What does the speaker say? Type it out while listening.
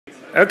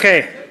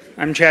Okay,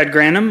 I'm Chad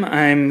Granum.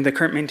 I'm the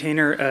current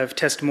maintainer of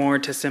Test More,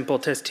 Test Simple,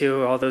 Test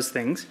 2, all those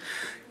things.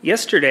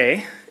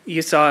 Yesterday,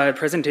 you saw a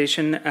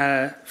presentation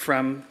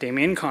from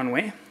Damian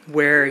Conway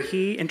where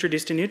he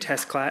introduced a new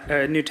test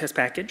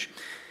package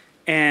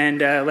and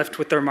left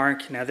with the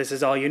remark, now this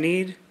is all you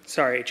need.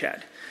 Sorry,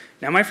 Chad.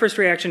 Now, my first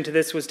reaction to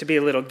this was to be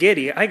a little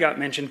giddy. I got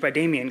mentioned by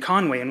Damian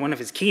Conway in one of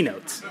his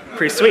keynotes.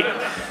 Pretty sweet.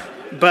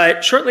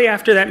 But shortly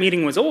after that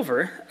meeting was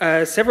over,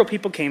 several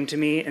people came to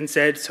me and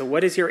said, so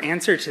what is your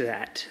answer to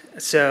that?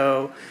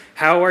 So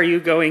how are you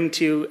going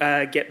to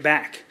get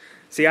back?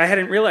 See, I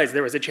hadn't realized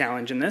there was a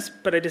challenge in this,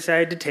 but I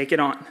decided to take it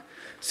on.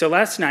 So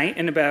last night,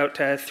 in about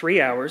 3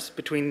 hours,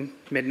 between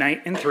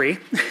midnight and 3,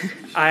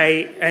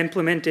 I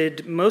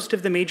implemented most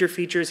of the major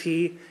features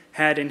he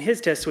had in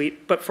his test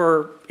suite, but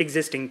for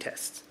existing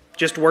tests.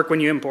 Just work when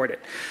you import it.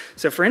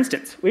 So for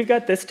instance, we've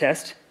got this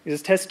test. This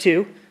is test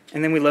 2.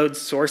 And then we load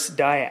source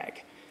diag.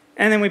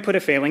 And then we put a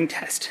failing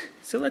test.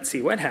 So let's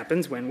see what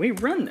happens when we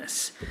run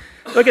this.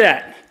 Look at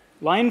that.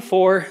 Line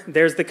 4,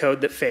 there's the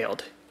code that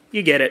failed.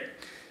 You get it.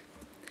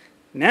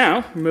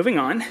 Now, moving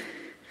on,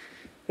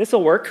 this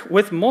will work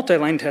with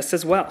multi-line tests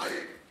as well.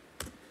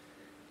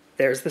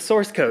 There's the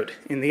source code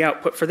in the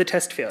output for the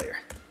test failure.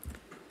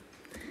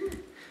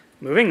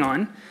 Moving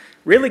on,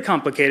 really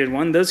complicated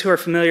one. Those who are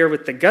familiar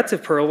with the guts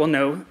of Perl will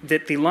know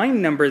that the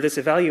line number this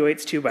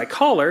evaluates to by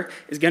caller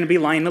is going to be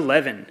line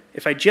 11.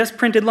 If I just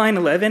printed line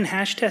 11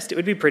 hash test, it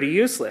would be pretty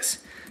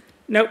useless.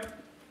 Nope,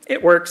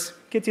 it works.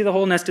 Gets you the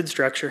whole nested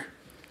structure.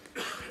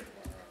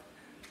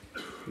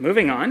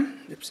 Moving on.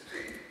 Oops.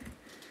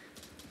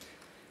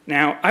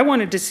 Now, I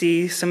wanted to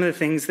see some of the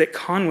things that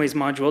Conway's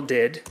module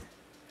did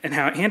and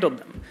how it handled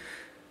them.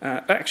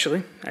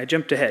 Actually, I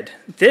jumped ahead.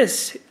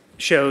 This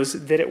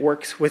shows that it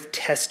works with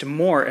Test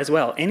More as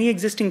well. Any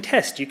existing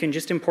test, you can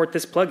just import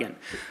this plugin.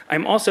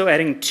 I'm also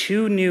adding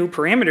 2 new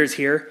parameters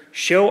here,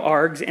 show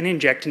args and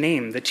inject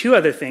name, the 2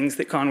 other things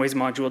that Conway's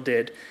module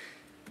did.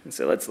 And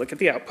so let's look at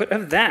the output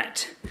of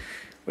that.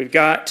 We've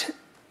got,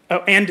 oh,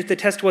 and the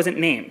test wasn't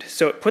named.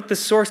 So it put the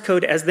source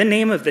code as the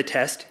name of the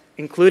test,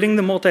 including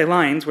the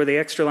multi-lines where the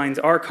extra lines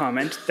are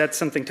comment. That's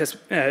something test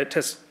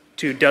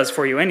 2 does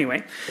for you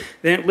anyway.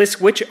 Then it lists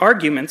which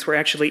arguments were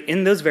actually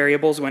in those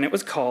variables when it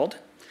was called.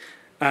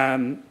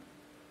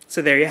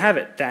 So there you have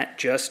it. That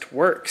just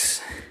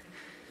works.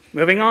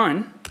 Moving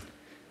on,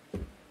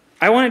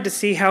 I wanted to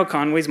see how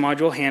Conway's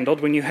module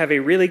handled when you have a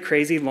really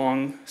crazy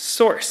long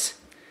source.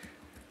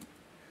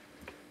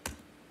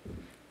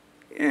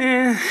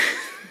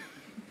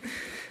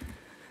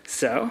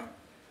 So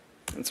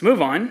let's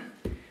move on.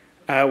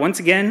 Once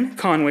again,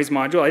 Conway's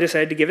module, I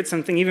decided to give it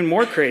something even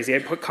more crazy. I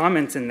put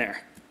comments in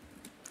there.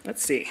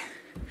 Let's see.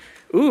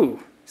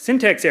 Ooh,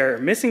 syntax error,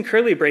 missing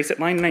curly brace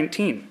at line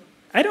 19.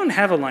 I don't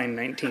have a line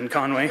 19,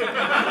 Conway. But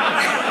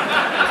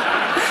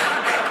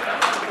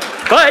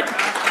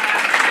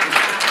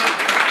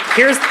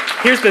here's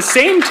the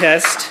same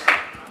test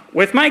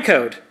with my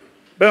code.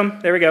 Boom,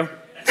 there we go.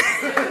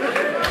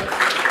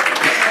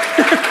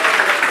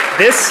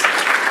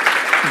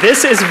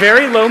 This is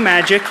very low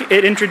magic.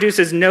 It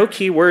introduces no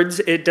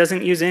keywords. It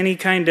doesn't use any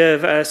kind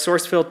of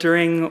source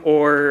filtering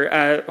or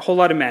a whole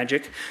lot of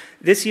magic.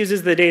 This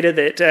uses the data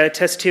that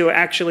Test 2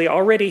 actually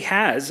already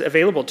has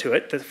available to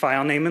it, the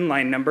file name and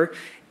line number.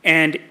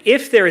 And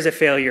if there is a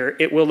failure,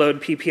 it will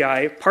load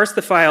PPI, parse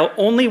the file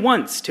only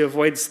once to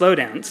avoid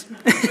slowdowns.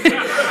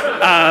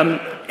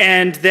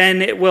 And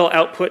then it will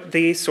output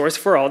the source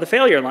for all the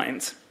failure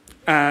lines.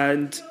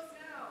 And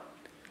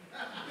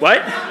what?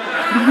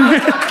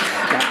 Yeah.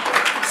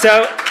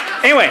 So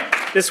anyway,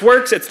 this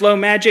works. It's low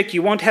magic.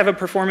 You won't have a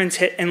performance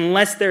hit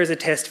unless there's a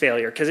test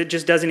failure, because it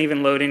just doesn't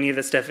even load any of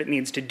the stuff it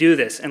needs to do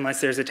this unless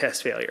there's a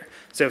test failure.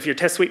 So if your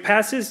test suite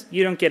passes,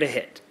 you don't get a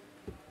hit.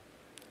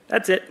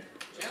 That's it.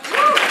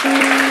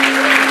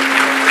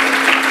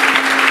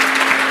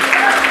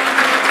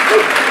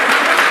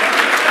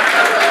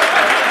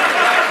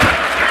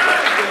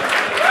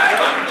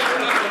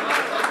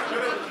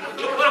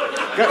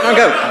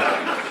 Go.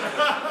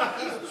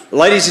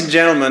 Ladies and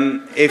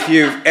gentlemen, if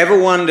you've ever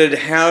wondered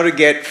how to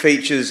get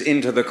features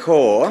into the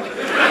core,